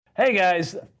Hey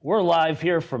guys, we're live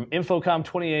here from InfoComm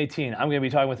 2018. I'm going to be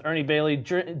talking with Ernie Bailey,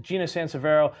 Gina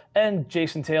Sansevero, and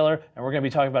Jason Taylor, and we're going to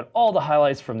be talking about all the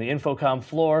highlights from the InfoComm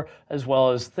floor, as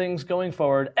well as things going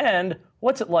forward, and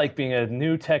what's it like being a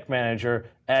new tech manager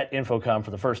at InfoComm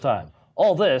for the first time.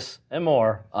 All this and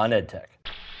more on EdTech.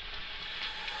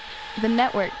 The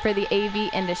network for the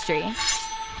AV industry.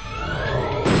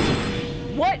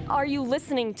 What are you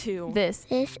listening to? This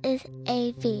is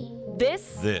AV.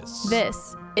 This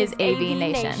is AV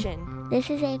Nation. This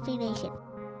is AV Nation.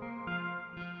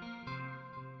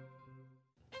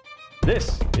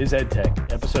 This is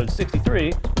EdTech, episode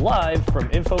 63, live from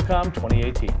InfoComm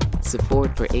 2018.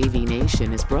 Support for AV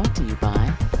Nation is brought to you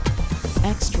by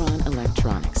Extron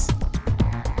Electronics.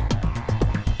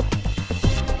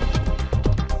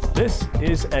 This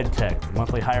is EdTech, the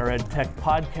monthly higher ed tech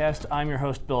podcast. I'm your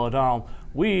host, Bill O'Donnell.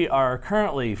 We are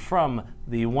currently from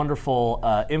the wonderful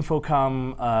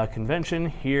InfoComm convention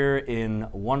here in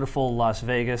wonderful Las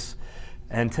Vegas.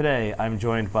 And today I'm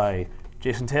joined by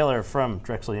Jason Taylor from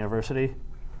Drexel University.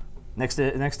 Next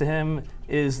to him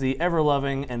is the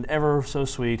ever-loving and ever so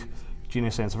sweet Gina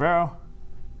Sansevero.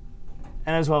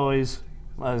 And as always,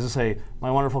 as I say, my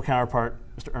wonderful counterpart,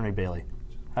 Mr. Ernie Bailey.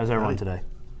 How's everyone today?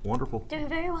 Wonderful. Doing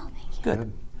very well, thank you.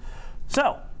 Good.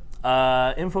 So,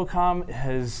 InfoComm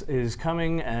is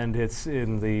coming, and it's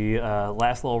in the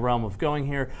last little realm of going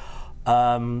here.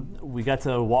 We got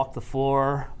to walk the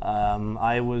floor.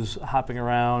 I was hopping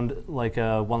around like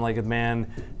a one-legged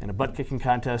man in a butt-kicking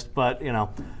contest, but you know,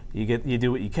 you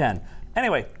do what you can.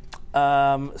 Anyway,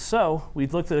 so we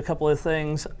looked at a couple of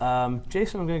things.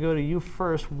 Jason, I'm going to go to you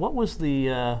first. What was some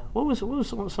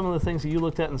of the things that you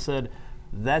looked at and said,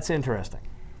 that's interesting?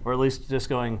 Or at least just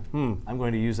going, I'm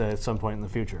going to use that at some point in the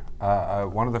future.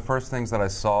 One of the first things that I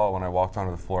saw when I walked onto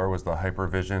the floor was the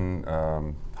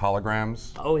HyperVision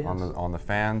holograms on the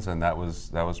fans, and that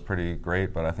was pretty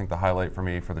great. But I think the highlight for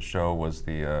me for the show was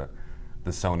the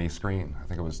Sony screen. I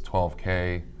think it was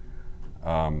 12K.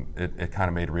 It kind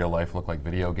of made real life look like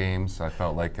video games. I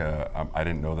felt like I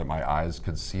didn't know that my eyes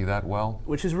could see that well.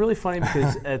 Which is really funny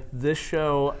because at this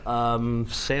show,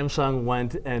 Samsung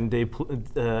went and they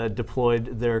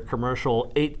deployed their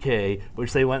commercial 8K,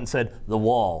 which they went and said, the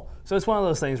wall. So it's one of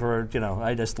those things where, you know,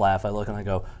 I just laugh. I look and I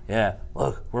go, yeah,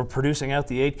 look, we're producing out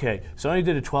the 8K. Sony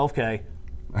did a 12K.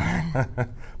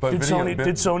 But did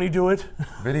Sony do it?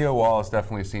 Video walls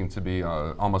definitely seem to be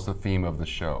almost a theme of the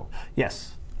show.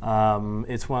 Yes.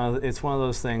 It's one of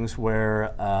those things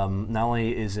where not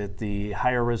only is it the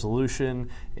higher resolution,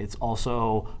 it's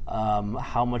also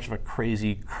how much of a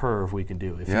crazy curve we can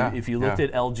do. If you looked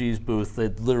at LG's booth,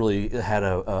 it literally had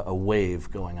a wave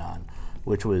going on,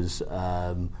 which was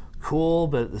cool,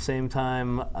 but at the same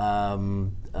time,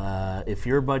 if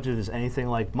your budget is anything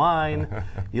like mine,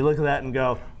 you look at that and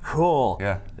go, cool.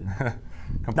 Yeah.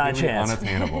 Not a chance.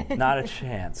 Unattainable. Not a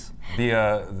chance. The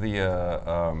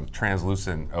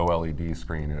translucent OLED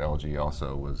screen at LG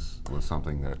also was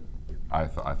something that I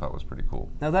thought was pretty cool.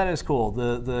 Now that is cool.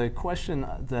 The question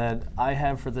that I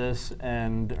have for this,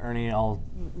 and Ernie, I'll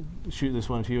shoot this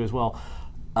one to you as well.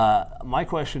 My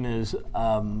question is,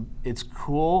 it's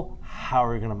cool. How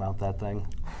are you going to mount that thing?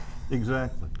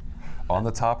 Exactly. On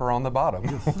the top or on the bottom.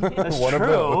 That's one true.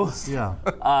 Of those. Yeah.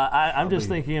 I'm just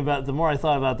thinking about, the more I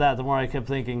thought about that, the more I kept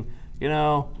thinking, you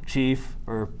know, Chief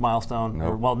or Milestone,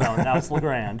 nope. Now it's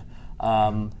Legrand.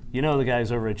 You know, the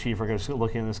guys over at Chief are going to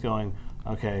look at this going,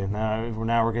 okay, now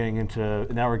we're getting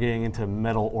into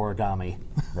metal origami.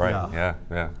 Right.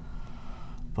 Yeah.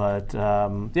 But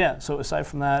so aside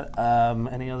from that,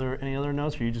 any other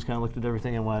notes, or you just kind of looked at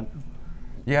everything and went?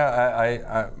 Yeah,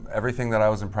 I everything that I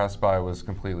was impressed by was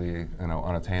completely,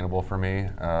 unattainable for me.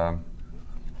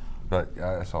 But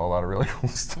I saw a lot of really cool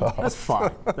stuff. That's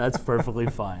fine. That's perfectly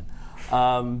fine.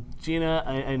 Gina,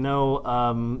 I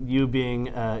know you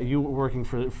being you working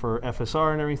for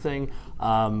FSR and everything.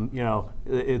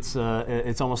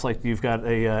 It's almost like you've got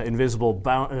a invisible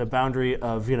boundary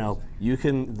of you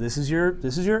can. This is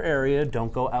your area.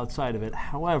 Don't go outside of it.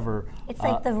 However, it's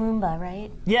like the Roomba,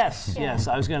 right? Yes, yeah. Yes.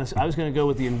 I was gonna go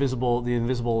with the invisible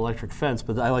electric fence,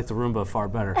 but I like the Roomba far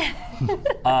better.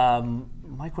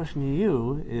 My question to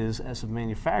you is, as a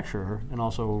manufacturer, and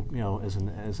also as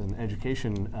an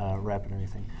education rep and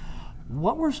everything,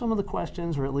 what were some of the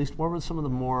questions, or at least what were some of the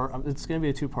more? It's going to be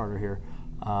a two-parter here.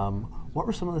 What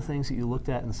were some of the things that you looked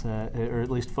at and said, or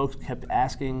at least folks kept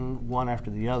asking one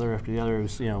after the other? It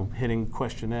was hitting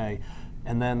question A,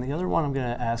 and then the other one I'm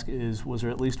going to ask is, was there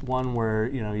at least one where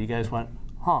you guys went,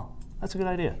 that's a good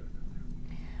idea?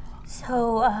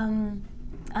 So.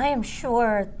 I am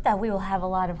sure that we will have a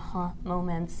lot of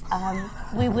moments.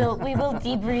 We will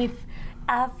debrief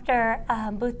after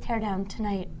booth teardown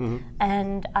tonight,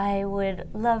 and I would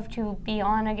love to be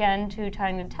on again to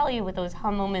trying to tell you what those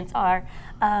hum moments are,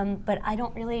 but I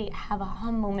don't really have a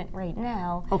hum moment right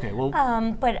now. Okay, well.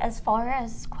 But as far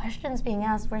as questions being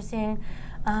asked, we're seeing,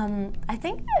 I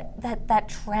think that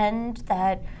trend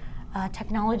that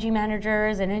technology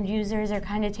managers and end users are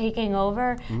kind of taking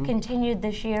over continued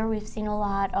this year. We've seen a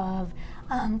lot of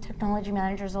technology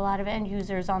managers, a lot of end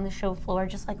users on the show floor,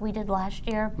 just like we did last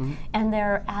year, and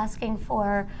they're asking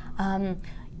for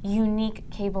unique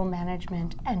cable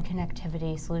management and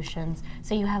connectivity solutions.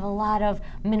 So you have a lot of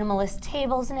minimalist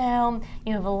tables now,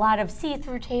 you have a lot of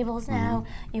see-through tables now,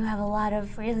 you have a lot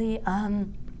of really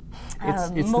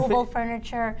it's mobile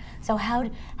furniture. So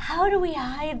how do we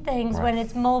hide things when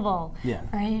it's mobile? Yeah.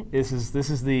 Right. This is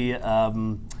the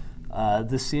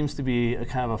this seems to be a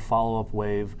kind of a follow-up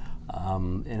wave.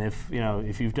 And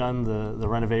if you've done the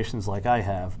renovations like I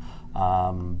have,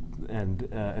 and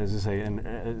as I say,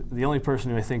 and the only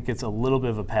person who I think gets a little bit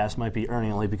of a pass might be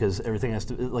Ernie, only because everything has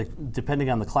to, like, depending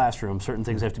on the classroom, certain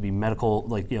things have to be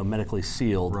medically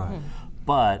sealed. Right.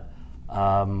 But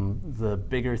the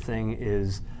bigger thing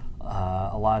is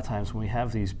a lot of times when we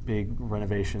have these big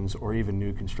renovations or even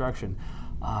new construction,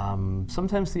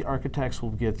 sometimes the architects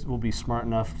will be smart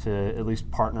enough to at least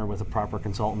partner with a proper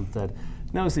consultant that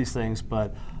knows these things.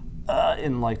 But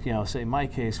in say my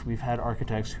case, we've had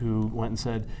architects who went and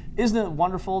said, "Isn't it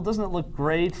wonderful? Doesn't it look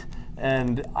great?"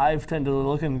 And I've tended to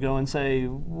look and go and say,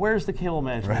 "Where's the cable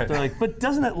management?" Right. They're like, "But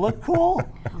doesn't it look cool?"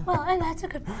 Well, and that's a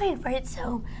good point, right?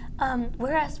 So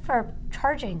we're asked for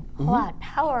charging a lot,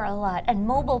 power a lot, and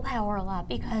mobile power a lot,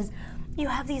 because you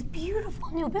have these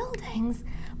beautiful new buildings,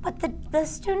 but the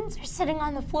students are sitting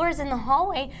on the floors in the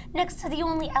hallway next to the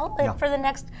only outlet for the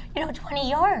next 20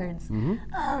 yards.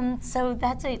 So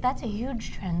that's a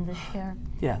huge trend this year.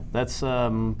 Yeah, that's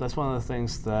one of the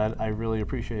things that I really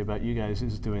appreciate about you guys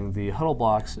is doing the huddle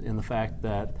blocks, in the fact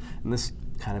that, and this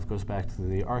kind of goes back to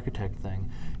the architect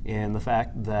thing, in the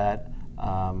fact that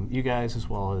you guys, as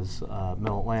well as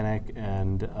Middle Atlantic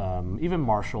and even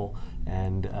Marshall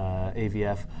and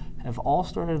AVF, have all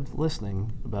started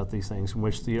listening about these things, in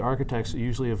which the architects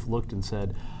usually have looked and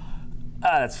said,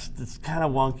 it's kind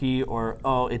of wonky, or,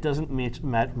 oh, it doesn't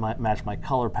match my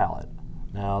color palette.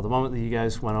 Now, the moment that you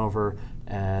guys went over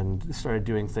and started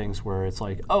doing things where it's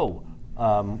like,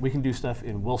 we can do stuff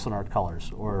in Wilson Art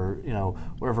colors, or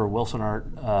wherever Wilson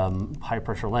Art high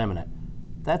pressure laminate,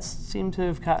 that seemed to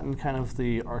have gotten kind of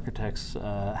the architects'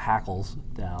 hackles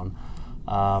down.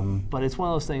 But it's one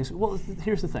of those things. Well,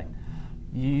 here's the thing.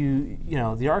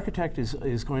 The architect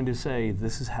is going to say,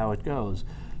 this is how it goes.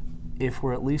 If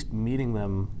we're at least meeting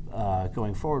them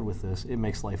going forward with this, it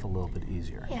makes life a little bit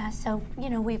easier. Yeah, so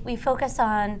we focus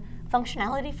on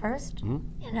functionality first,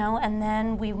 and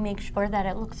then we make sure that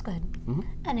it looks good,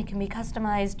 and it can be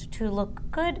customized to look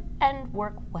good and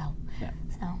work well. Yeah.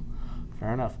 So.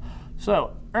 Fair enough.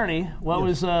 So, Ernie, what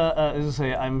was, as I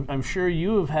say, I'm sure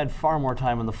you have had far more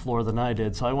time on the floor than I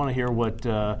did, so I want to hear what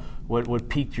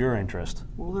piqued your interest.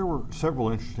 Well, there were several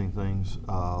interesting things.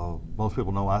 Most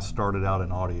people know I started out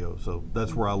in audio, so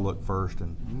that's where I looked first.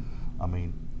 And I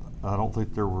mean, I don't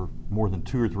think there were more than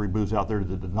 2 or 3 booths out there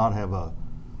that did not have a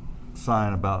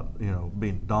sign about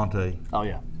being Dante. Oh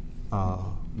yeah.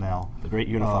 Now the great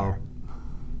unifier.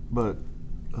 But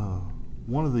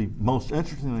one of the most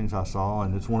interesting things I saw,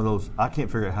 and it's one of those, I can't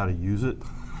figure out how to use it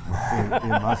in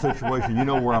my situation. You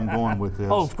know where I'm going with this.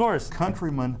 Oh, of course.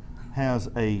 Countryman has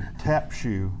a tap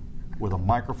shoe with a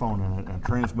microphone in it and a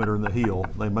transmitter in the heel.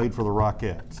 They made for the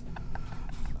Rockettes.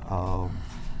 How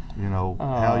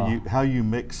you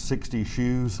mix 60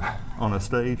 shoes on a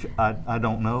stage, I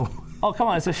don't know. Oh, come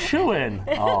on, it's a shoe-in.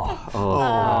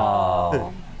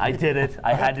 Oh. I did it.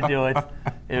 I had to do it.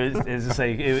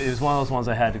 It was one of those ones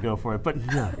I had to go for it. But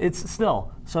it's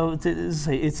still, so it is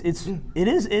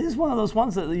one of those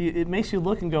ones that it makes you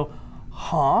look and go,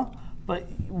 huh? But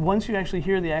once you actually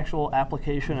hear the actual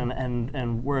application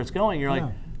and where it's going, you're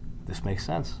like, this makes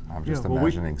sense. I'm just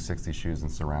imagining 60 shoes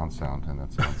and surround sound, and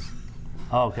that sounds.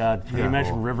 Oh God! Can you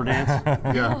imagine Riverdance?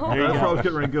 Yeah, that's where I was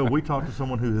getting ready to go. We talked to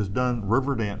someone who has done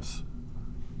Riverdance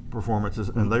performances,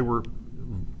 and they were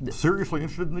seriously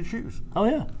interested in these shoes. Oh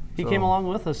yeah, he came along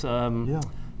with us.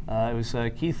 It was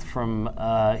Keith from.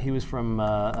 He was from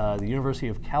the University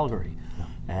of Calgary,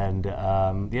 and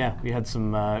we had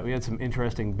some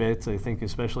interesting bits. I think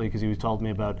especially because he told me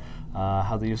about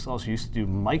how they also used to do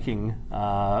mic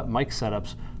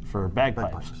setups for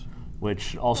bagpipes.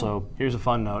 Which also, here's a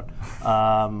fun note.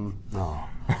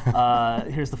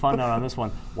 Here's the fun note on this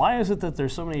one. Why is it that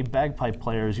there's so many bagpipe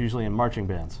players usually in marching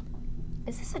bands?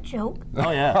 Is this a joke?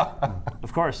 Oh yeah,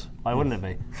 of course. Why wouldn't it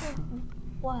be?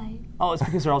 Why? Oh, it's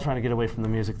because they're all trying to get away from the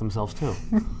music themselves too.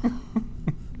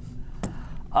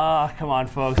 Come on,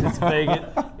 folks. It's Vegas.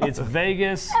 It's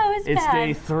Vegas. That was it's bad.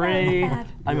 day 3. That was bad.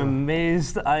 I'm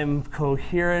amazed. I'm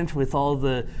coherent with all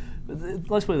the.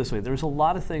 Let's put it this way. There was a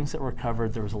lot of things that were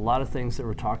covered. There was a lot of things that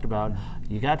were talked about.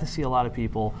 You got to see a lot of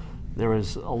people. There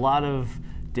was a lot of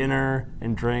dinner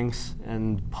and drinks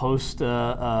and post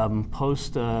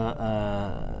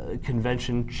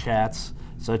convention chats,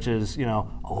 such as,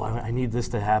 oh, I need this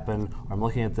to happen, or I'm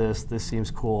looking at this. This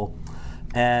seems cool,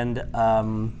 and.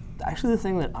 Actually, the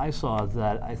thing that I saw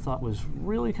that I thought was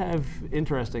really kind of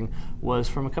interesting was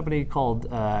from a company called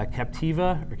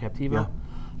Captiva.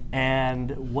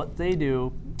 And what they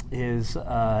do is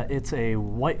it's a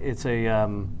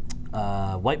whiteboard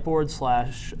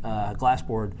 /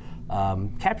 glassboard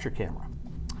capture camera.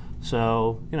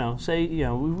 So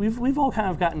we've all kind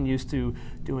of gotten used to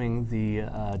doing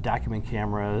the document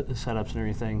camera setups and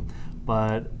everything,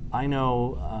 but I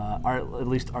know at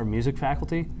least our music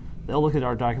faculty. They'll look at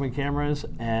our document cameras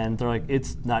and they're like,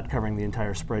 it's not covering the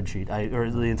entire spreadsheet or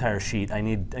the entire sheet. I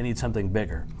need something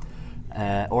bigger.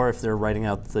 Or if they're writing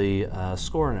out the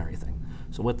score and everything.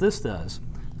 So what this does,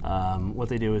 what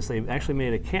they do is they've actually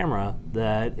made a camera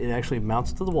that it actually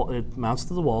mounts to the wall. It mounts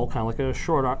to the wall, kind of like a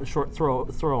short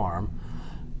throw arm,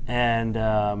 and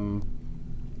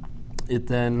it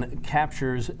then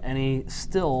captures any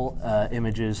still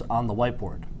images on the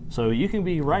whiteboard. So you can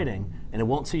be writing, and it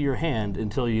won't see your hand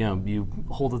until you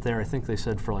hold it there. I think they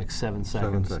said for like 7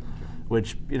 seconds. 7 seconds.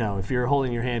 Which if you're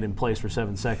holding your hand in place for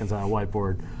 7 seconds on a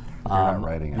whiteboard, you're not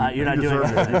writing it. You're not doing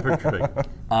anything.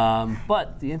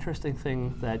 But the interesting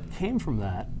thing that came from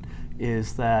that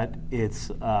is that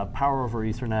it's power over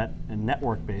Ethernet and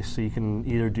network based. So you can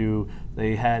either do.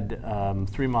 They had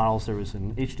 3 models. There was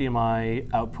an HDMI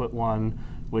output one,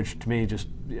 which to me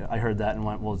I heard that and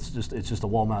went, well, it's just a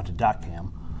wall-mounted dock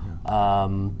cam.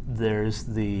 There's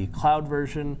the cloud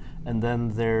version, and then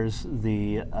there's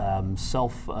the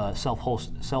self-hosted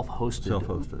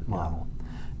model. Yeah.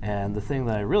 And the thing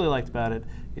that I really liked about it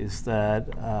is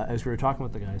that, as we were talking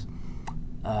with the guys,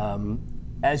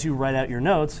 as you write out your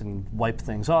notes and wipe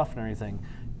things off and everything,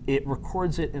 it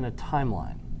records it in a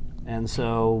timeline. And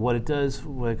so what it goes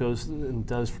and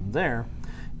does from there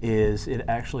is it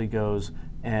actually goes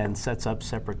and sets up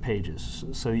separate pages.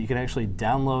 So you can actually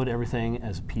download everything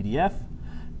as a PDF,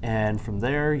 and from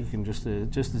there you can just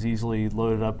as easily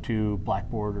load it up to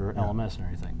Blackboard or LMS and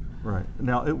everything. Right.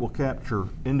 Now it will capture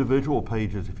individual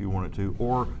pages if you want it to,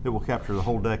 or it will capture the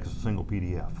whole deck as a single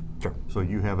PDF. Sure. So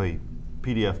you have a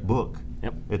PDF book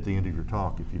Yep. at the end of your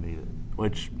talk if you need it.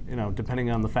 Which,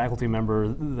 depending on the faculty member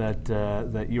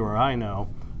that you or I know,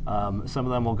 some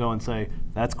of them will go and say,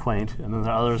 that's quaint, and then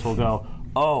the others will go,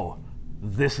 oh,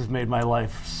 this has made my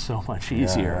life so much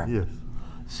easier. Yeah. Yes.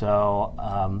 So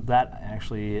that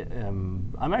actually,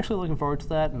 I'm actually looking forward to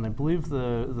that, and I believe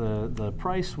the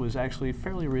price was actually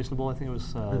fairly reasonable. I think it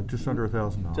was just under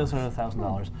 $1,000. Just under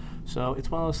 $1,000. So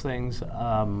it's one of those things.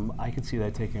 I could see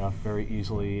that taking off very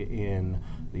easally in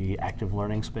the active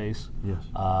learning space, yes,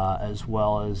 as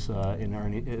well as in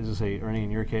Ernie, Ernie,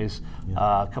 in your case,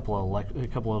 a couple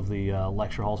of the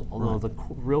lecture halls. Although the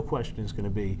real question is going to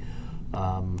be,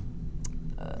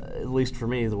 at least for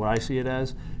me, what I see it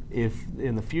as, if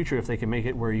in the future, if they can make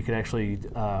it where you could actually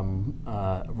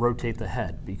rotate the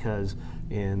head, because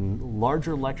in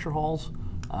larger lecture halls,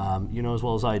 as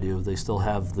well as I do, they still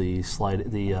have the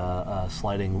sliding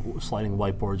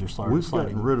whiteboards or sliding. We've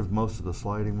gotten rid of most of the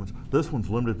sliding ones. This one's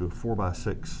limited to a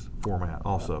 4x6 format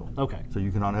also. Okay. So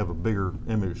you cannot have a bigger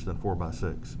image than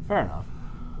 4x6. Fair enough.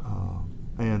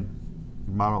 And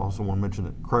you might also want to mention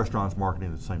that Crestron's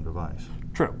marketing the same device.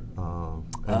 True.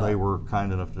 And they were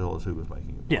kind enough to tell us who was making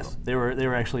it. Yes, they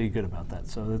were actually good about that.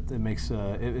 So it makes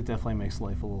it definitely makes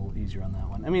life a little easier on that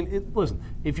one. I mean, listen,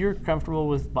 if you're comfortable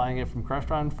with buying it from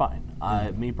Crestron, fine.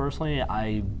 Me personally,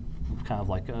 I kind of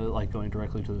like going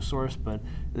directly to the source. But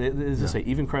as I say,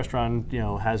 even Crestron,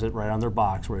 has it right on their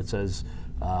box where it says,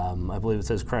 I believe it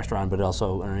says Crestron, but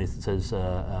also underneath it says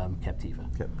Captiva.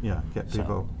 Captiva.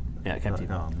 So, yeah, Captiva.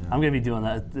 Yeah. I'm going to be doing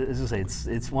that. As I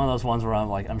say, it's one of those ones where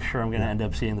I'm sure I'm going to end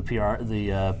up seeing the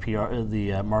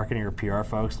marketing or PR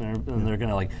folks, and they're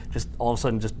going to just all of a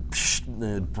sudden just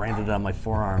brand it on my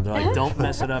forearm. They're like, don't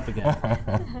mess it up again.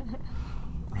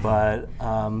 But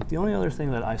the only other thing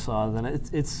that I saw, then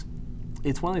it's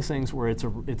one of these things where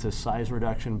it's a size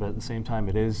reduction, but at the same time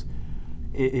it's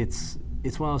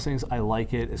one of those things. I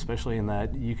like it, especially in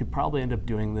that you could probably end up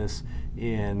doing this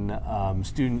in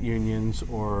student unions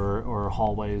or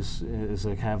hallways as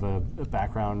a kind of a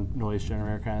background noise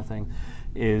generator kind of thing.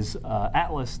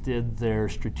 Atlas did their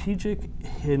strategic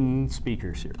hidden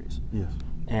speaker series. Yes.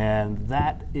 and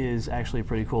that is actually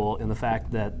pretty cool in the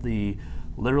fact that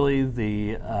literally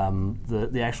the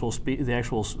actual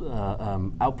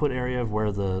output area of where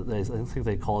I think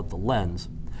they call it the lens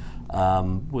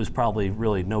was probably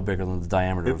really no bigger than the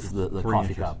diameter of the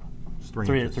coffee cup.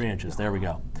 3 inches. There we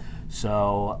go.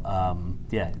 So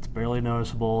it's barely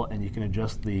noticeable, and you can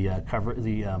adjust the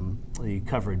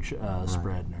coverage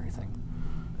spread and everything.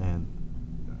 And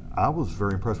I was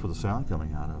very impressed with the sound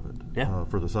coming out of it. Yeah.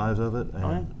 For the size of it.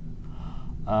 And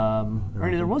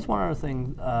Ernie, there was one other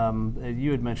thing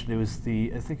you had mentioned. It was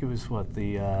it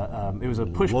was a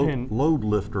push pin load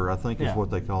lifter, I think is what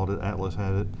they called it. Atlas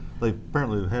had it. They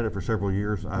apparently had it for several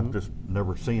years. I've just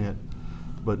never seen it.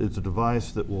 But it's a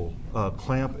device that will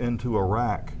clamp into a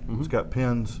rack. It's got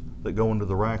pins that go into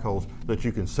the rack holes that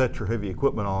you can set your heavy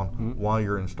equipment on while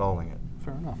you're installing it.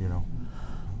 Fair enough.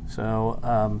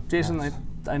 So, Jason, yes.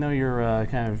 I know you're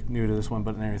kind of new to this one,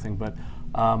 and everything, but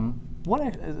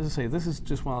this is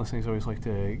just one of those things I always like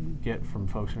to get from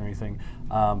folks and everything.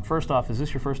 First off, is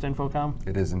this your first InfoComm?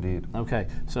 It is indeed. Okay.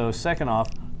 So second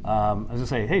off, I was gonna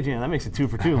say, hey Gina, that makes it 2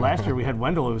 for 2. Last year we had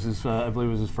Wendell. It was I believe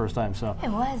it was his first time. So it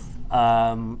was.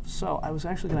 So I was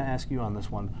actually going to ask you on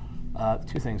this one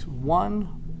 2 things. One,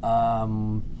 how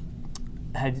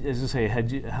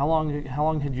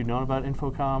long had you known about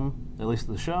InfoComm, at least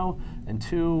the show? And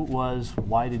 2 was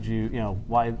why did you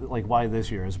why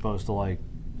this year as opposed to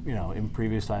in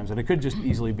previous times? And it could just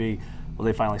easily be, well,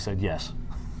 they finally said yes.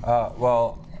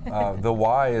 The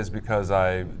why is because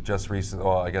I just recently,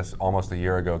 I guess almost a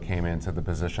year ago, came into the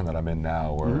position that I'm in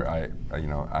now, where I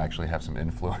actually have some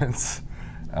influence,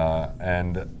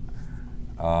 and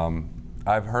I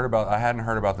hadn't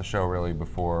heard about the show really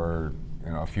before,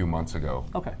 a few months ago.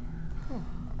 Okay.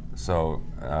 So,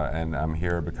 and I'm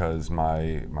here because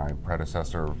my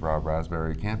predecessor, Rob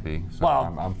Raspberry, can't be. So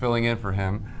well, I'm filling in for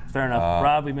him. Fair enough.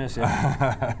 Rob, we miss you.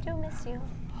 Do miss you.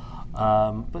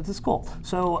 But it's cool.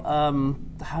 So,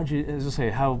 how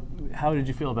did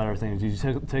you feel about everything? Did you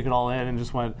take it all in and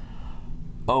just went,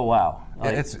 oh wow?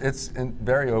 It's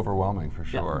very overwhelming for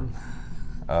sure.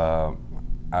 Yeah.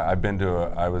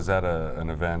 I was at an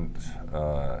event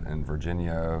in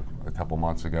Virginia a couple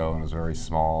months ago, and it was very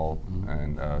small,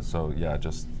 and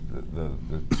just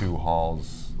the 2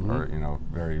 halls are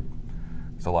very.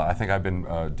 It's a lot. I think I've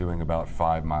been doing about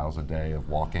 5 miles a day of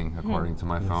walking, according to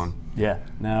my phone. Yeah.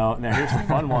 Now here's the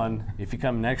fun one. If you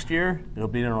come next year, it'll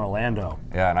be in Orlando.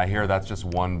 Yeah, and I hear that's just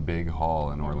one big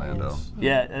hall in Orlando.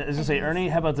 Yeah. As I say, Ernie,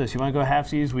 how about this? You want to go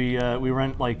halfsies? We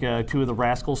rent 2 of the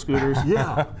Rascal scooters.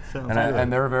 Yeah.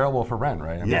 And they're available for rent,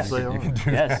 right? Yes, they are. You can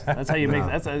do that. That's how you make.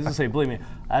 That's as I say. Believe me,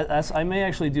 I may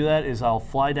actually do that. Is I'll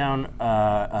fly down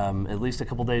at least a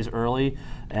couple days early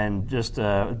and just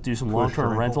do some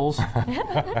long-term rentals.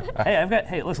 I've got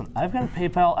a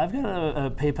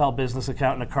PayPal business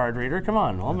account and a card reader. Come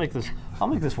on, I'll make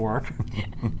this work.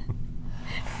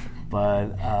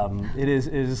 But it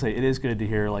is good to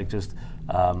hear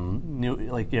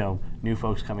new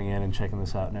folks coming in and checking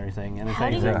this out and everything. And how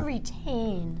do you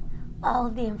retain all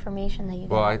of the information that you get?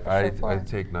 Well, I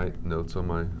take notes on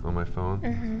my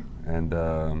phone, and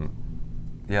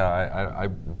I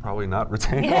will probably not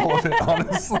retain all of it,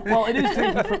 honestly. Well, it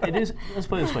is. Let's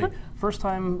put it this way: first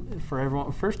time for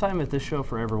everyone. First time at this show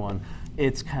for everyone.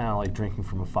 It's kind of like drinking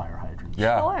from a fire hydrant.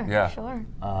 Yeah, Sure.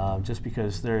 Just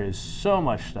because there is so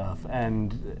much stuff,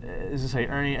 and as I say,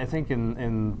 Ernie, I think in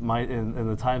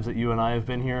the times that you and I have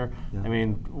been here, I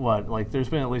mean, there's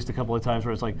been at least a couple of times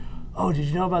where it's like, oh, did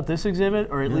you know about this exhibit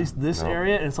or at least this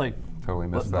area? And it's like, totally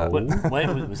missed that. Wait,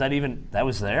 was that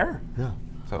was there? Yeah.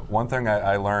 So one thing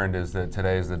I learned is that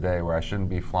today is the day where I shouldn't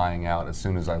be flying out as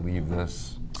soon as I leave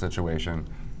this situation,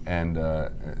 and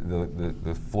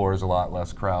the floor is a lot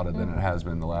less crowded than it has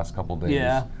been the last couple days.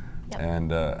 Yeah. Yep.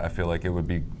 And I feel like it would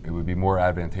be more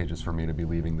advantageous for me to be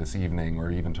leaving this evening or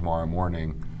even tomorrow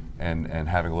morning, and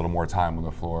having a little more time on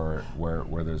the floor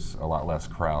where there's a lot less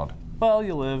crowd. Well,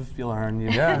 you live, you learn.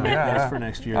 Yeah. For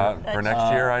next year. For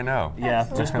next year, I know. Yeah,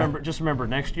 just remember,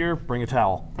 next year, bring a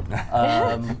towel.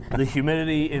 The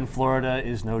humidity in Florida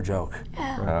is no joke.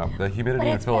 The humidity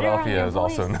in Philadelphia is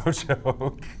also no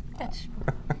joke.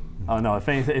 Oh no! If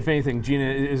anything,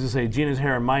 Gina's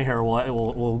hair and my hair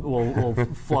will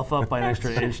fluff up by an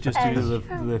extra inch just due to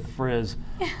the frizz.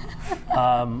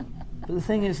 But the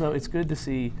thing is, though, it's good to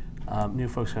see new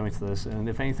folks coming to this, and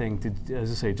if anything,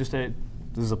 as I say,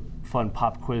 this is a fun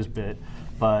pop quiz bit,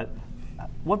 but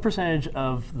what percentage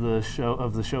of the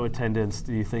show attendance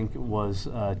do you think was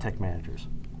tech managers?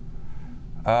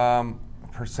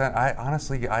 Percent?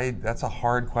 That's a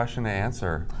hard question to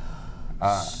answer.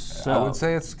 I would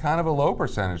say it's kind of a low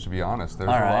percentage, to be honest. There's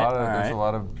a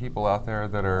lot of people out there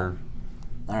that are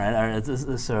All right.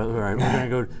 So, all right, we're going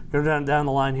to go down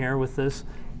the line here with this,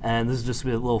 and this is just a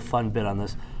little fun bit on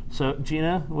this. So,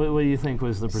 Gina, what do you think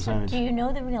was the percentage? So do you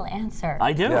know the real answer?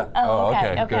 I do. Yeah. Oh,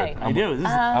 okay. Good. I do.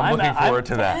 I'm looking forward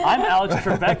to that. I'm Alex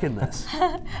Trebek in this.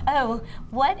 Oh,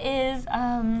 what is?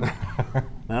 No.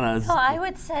 So I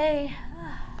would say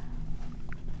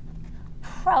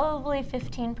probably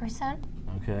 15%.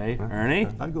 Okay, Ernie.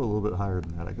 I'd go a little bit higher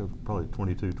than that. I go probably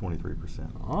 22,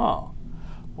 23%. Oh,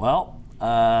 well.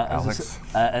 Alex.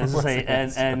 As I say,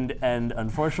 and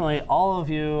unfortunately, all of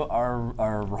you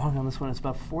are wrong on this one. It's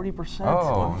about 40%.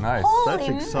 Oh, nice. Holy That's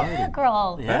exciting.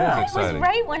 mackerel! Yeah. That is I exciting. was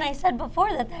right when I said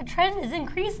before that trend is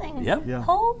increasing. Yep. Yeah.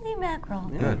 Holy mackerel!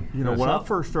 Yeah. You know, Good when I stuff.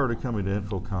 first started coming to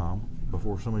InfoComm,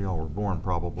 before some of y'all were born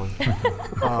probably,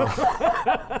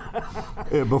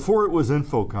 before it was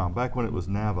InfoComm, back when it was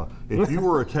NAVA, if you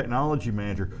were a technology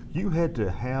manager, you had to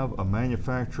have a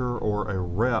manufacturer or a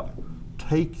rep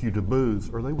take you to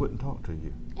booths or they wouldn't talk to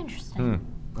you. Interesting.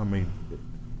 I mean,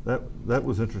 that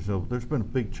was interesting. There's been a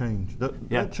big change.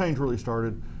 That change really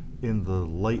started in the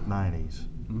late 90s.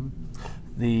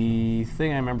 The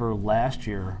thing I remember last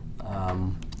year,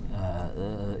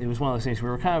 it was one of those things, we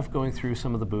were kind of going through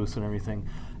some of the booths and everything,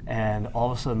 and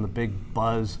all of a sudden the big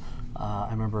buzz, I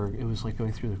remember it was like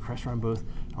going through the restaurant booth,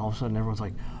 and all of a sudden everyone's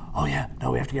like, oh yeah,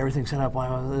 no, we have to get everything set up, why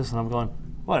this? And I'm going,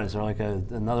 what, is there like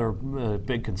another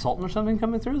big consultant or something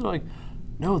coming through? They're like,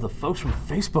 no, the folks from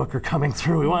Facebook are coming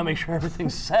through. We want to make sure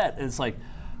everything's set. And it's like,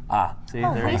 see,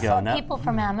 there you go. We saw people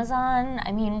from Amazon.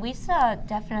 I mean, we saw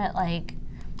a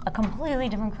completely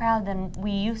different crowd than we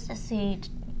used to see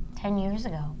 10 years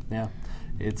ago. Yeah,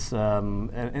 it's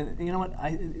and you know what?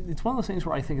 It's one of those things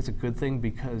where I think it's a good thing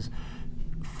because,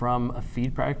 from a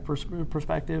feedback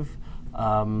perspective,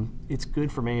 it's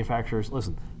good for manufacturers.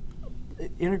 Listen,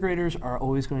 integrators are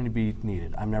always going to be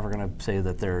needed. I'm never going to say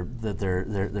that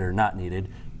they're not needed.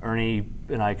 Ernie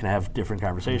and I can have different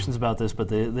conversations about this, but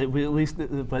they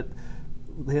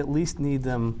at least need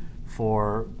them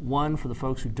for the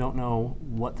folks who don't know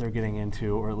what they're getting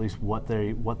into, or at least what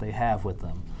they have with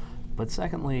them. But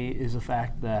secondly is the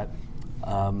fact that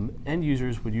end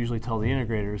users would usually tell the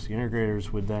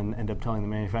integrators would then end up telling the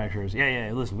manufacturers,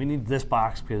 yeah, listen, we need this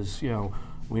box because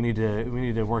we need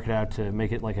to work it out to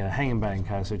make it like a hang and bang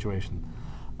kind of situation.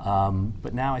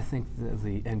 But now I think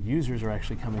the end users are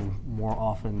actually coming more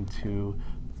often to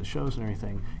the shows and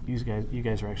everything. You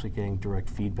guys are actually getting direct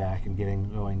feedback and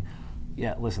going,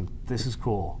 yeah, listen, this is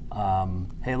cool.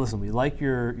 Hey, listen, we like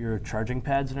your charging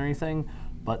pads and everything,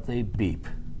 but they beep.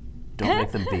 Don't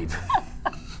make them beep.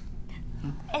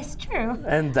 It's true.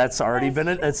 And that's already been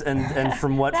it. And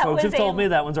from what folks have told me,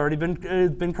 that one's already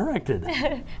been corrected.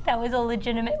 That was a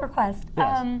legitimate request.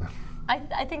 Yes.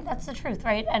 I think that's the truth,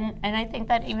 right? And I think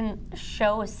that even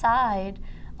show aside,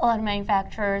 a lot of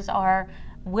manufacturers are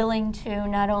willing to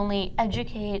not only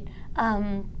educate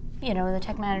the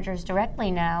tech managers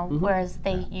directly now, whereas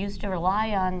they used to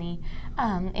rely on the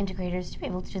integrators to be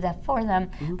able to do that for them.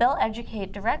 They'll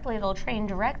educate directly, they'll train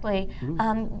directly,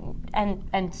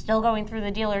 and still going through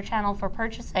the dealer channel for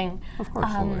purchasing. Of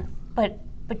course.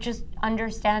 But just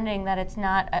understanding that it's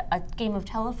not a game of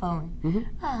telephone,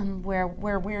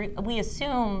 where we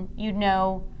assume you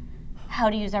know how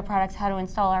to use our products, how to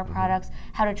install our products,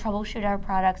 how to troubleshoot our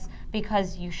products,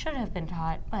 because you should have been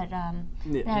taught, but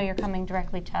now you're coming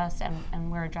directly to us and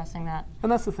we're addressing that.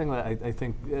 And that's the thing that I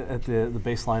think at the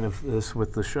baseline of this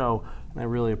with the show, and I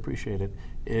really appreciate it,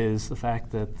 is the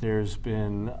fact that there's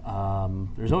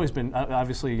always been,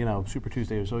 obviously, Super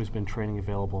Tuesday, there's always been training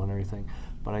available and everything,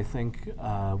 but I think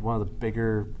one of the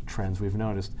bigger trends we've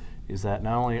noticed is that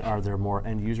not only are there more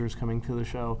end users coming to the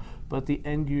show, but the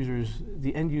end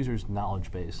users' knowledge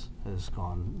base has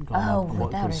gone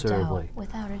up considerably.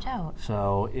 Without a doubt.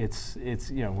 So it's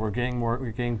we're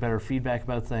getting better feedback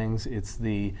about things. It's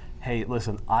the, hey,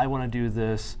 listen, I want to do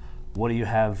this. What do you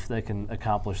have that can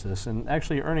accomplish this? And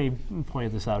actually, Ernie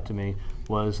pointed this out to me,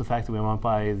 was the fact that we went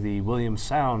by the Williams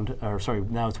Sound,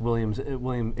 now it's Williams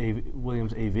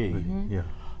AV. Yeah.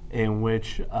 In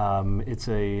which it's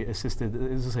a assisted.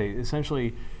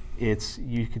 Essentially,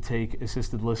 you could take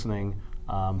assisted listening,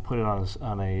 put it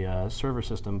on a server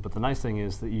system. But the nice thing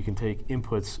is that you can take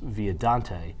inputs via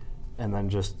Dante, and then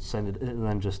just send it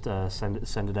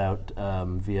out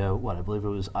via what I believe it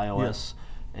was iOS,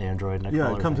 Android, and a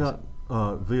couple it comes things.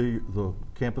 out via the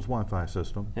campus Wi-Fi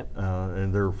system,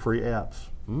 and they're free apps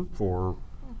for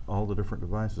all the different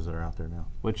devices that are out there now.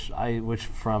 Which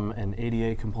from an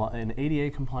ADA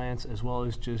compliance, as well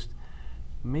as just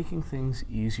making things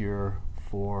easier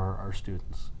for our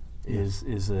students,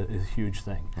 is a huge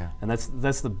thing. Yeah. And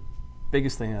that's the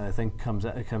biggest thing that I think comes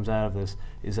out of this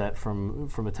is that from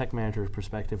a tech manager's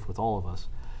perspective with all of us,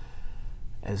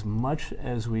 as much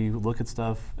as we look at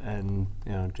stuff and,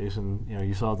 Jason,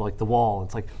 you saw like the wall,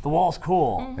 it's like the wall's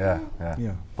cool. Mm-hmm.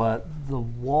 Yeah. But the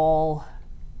wall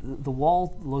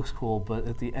looks cool, but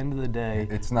at the end of the day,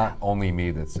 it's not only me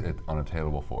that's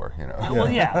unattainable for, Well,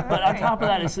 yeah, but on top of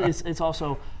that, it's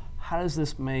also, how does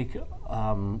this make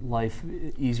life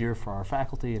easier for our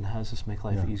faculty, and how does this make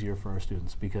life easier for our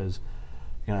students? Because,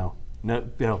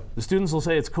 the students will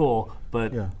say it's cool,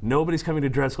 but nobody's coming to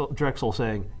Drexel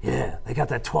saying, "Yeah, they got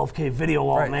that 12K video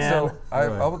wall, man."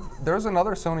 So there's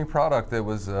another Sony product that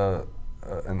was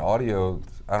an audio.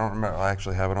 I don't remember. I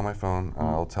actually have it on my phone.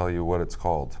 I'll tell you what it's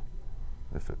called,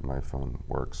 if my phone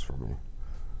works for me.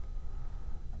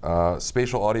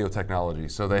 Spatial audio technology.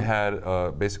 So they had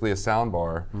basically a sound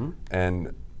bar,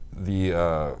 and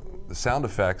the sound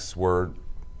effects were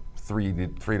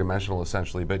three-dimensional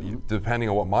essentially, but depending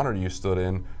on what monitor you stood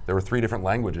in, there were 3 different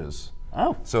languages.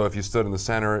 Oh. So if you stood in the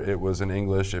center, it was in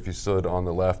English. If you stood on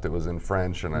the left, it was in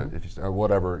French, and if you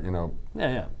whatever,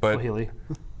 Yeah. But Swahili.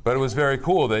 But it was very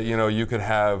cool that you could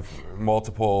have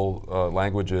multiple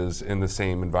languages in the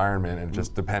same environment, and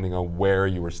just depending on where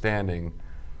you were standing,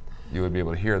 you would be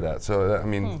able to hear that. So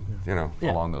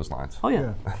along those lines. Oh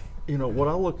yeah. What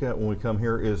I look at when we come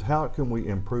here is how can we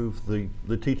improve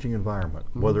the teaching environment,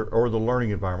 or the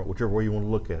learning environment, whichever way you want to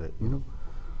look at it.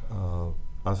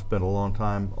 I spent a long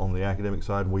time on the academic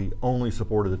side. We only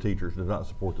supported the teachers, did not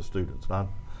support the students. And I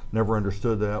never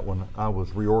understood that. When I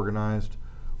was reorganized,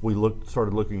 we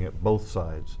started looking at both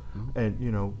sides.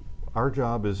 And our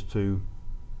job is to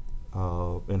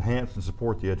enhance and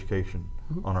support the education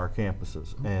on our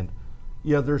campuses. And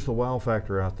there's the wow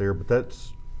factor out there, but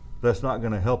that's not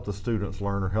going to help the students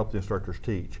learn or help the instructors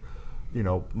teach.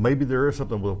 Maybe there is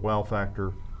something with wow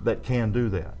factor that can do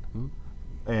that.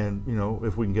 And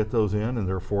if we can get those in and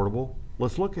they're affordable,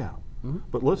 let's look at them.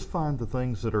 But let's find the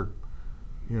things that are,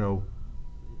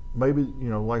 maybe,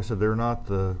 like I said, they're not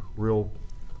the real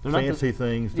fancy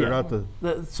things. They're not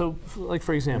so, like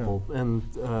for example, and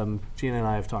Gina and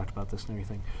I have talked about this and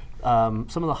everything.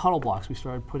 Some of the huddle blocks we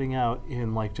started putting out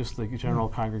in like just the general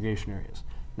congregation areas.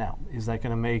 Now, is that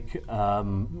going to make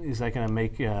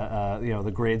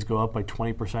the grades go up by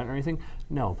 20% or anything?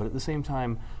 No, but at the same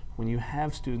time, when you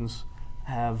have students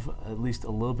have at least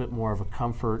a little bit more of a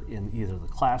comfort in either the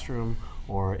classroom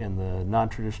or in the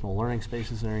non-traditional learning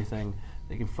spaces and everything,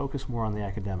 they can focus more on the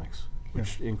academics,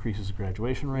 which increases the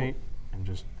graduation rate and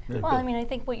just. Well, I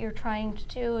think what you're trying to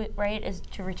do, right, is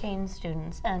to retain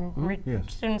students, and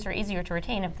students are easier to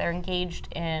retain if they're engaged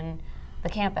in the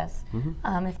campus,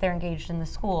 if they're engaged in the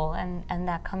school, and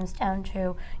that comes down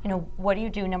to, what do you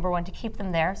do, number one, to keep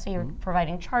them there? So you're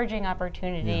providing charging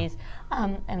opportunities,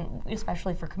 and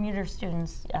especially for commuter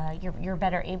students, you're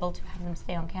better able to have them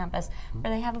stay on campus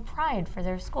where they have a pride for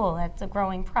their school. That's a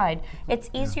growing pride.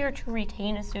 It's easier to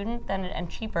retain a student and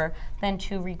cheaper than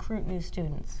to recruit new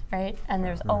students, right? And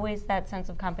there's always that sense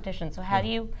of competition. So how do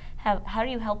you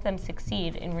help them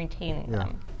succeed in retaining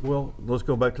them? Well, let's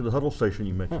go back to the huddle station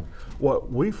you mentioned.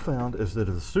 What we found is that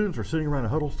if the students are sitting around a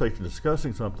huddle station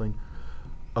discussing something,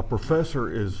 a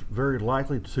professor is very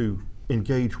likely to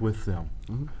engage with them.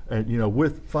 And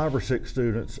with 5 or 6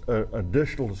 students,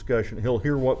 additional discussion, he'll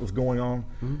hear what was going on,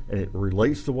 and it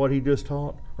relates to what he just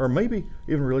taught, or maybe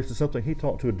even relates to something he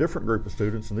taught to a different group of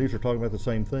students, and these are talking about the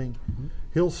same thing.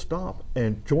 He'll stop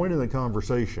and join in the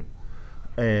conversation,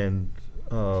 and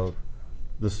the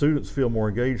students feel more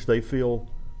engaged. They feel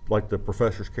like the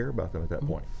professors care about them at that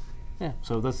point. Yeah,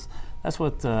 so that's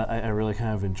what I really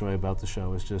kind of enjoy about the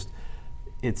show, is just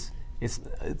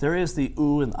there is the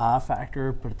ooh and ah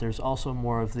factor, but there's also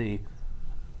more of the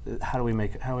how do we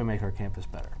make our campus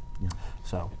better.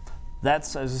 So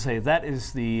that's, as I say,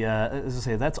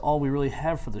 that's all we really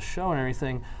have for the show and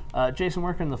everything. Jason,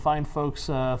 where can the fine folks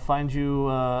find you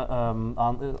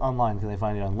online? Can they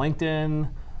find you on LinkedIn,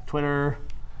 Twitter,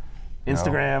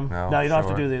 Instagram? No, you don't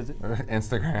have to do the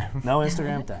Instagram. No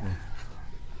Instagram.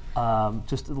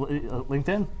 Just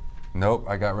LinkedIn? Nope,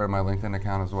 I got rid of my LinkedIn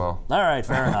account as well. All right,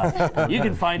 fair enough. You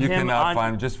can find him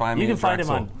on. Just find me. You can find him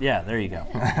Drexel. on. Yeah, there you go.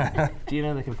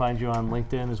 Gina, they can find you on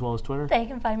LinkedIn as well as Twitter. They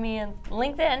can find me on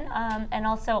LinkedIn and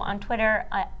also on Twitter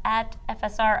at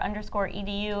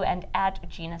FSR_EDU and at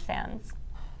Gina Sands.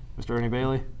 Mr. Ernie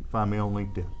Bailey? Find me on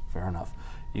LinkedIn. Fair enough.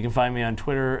 You can find me on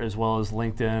Twitter as well as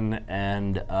LinkedIn,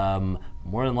 and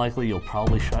more than likely you'll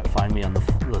probably find me on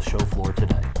the show floor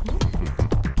today.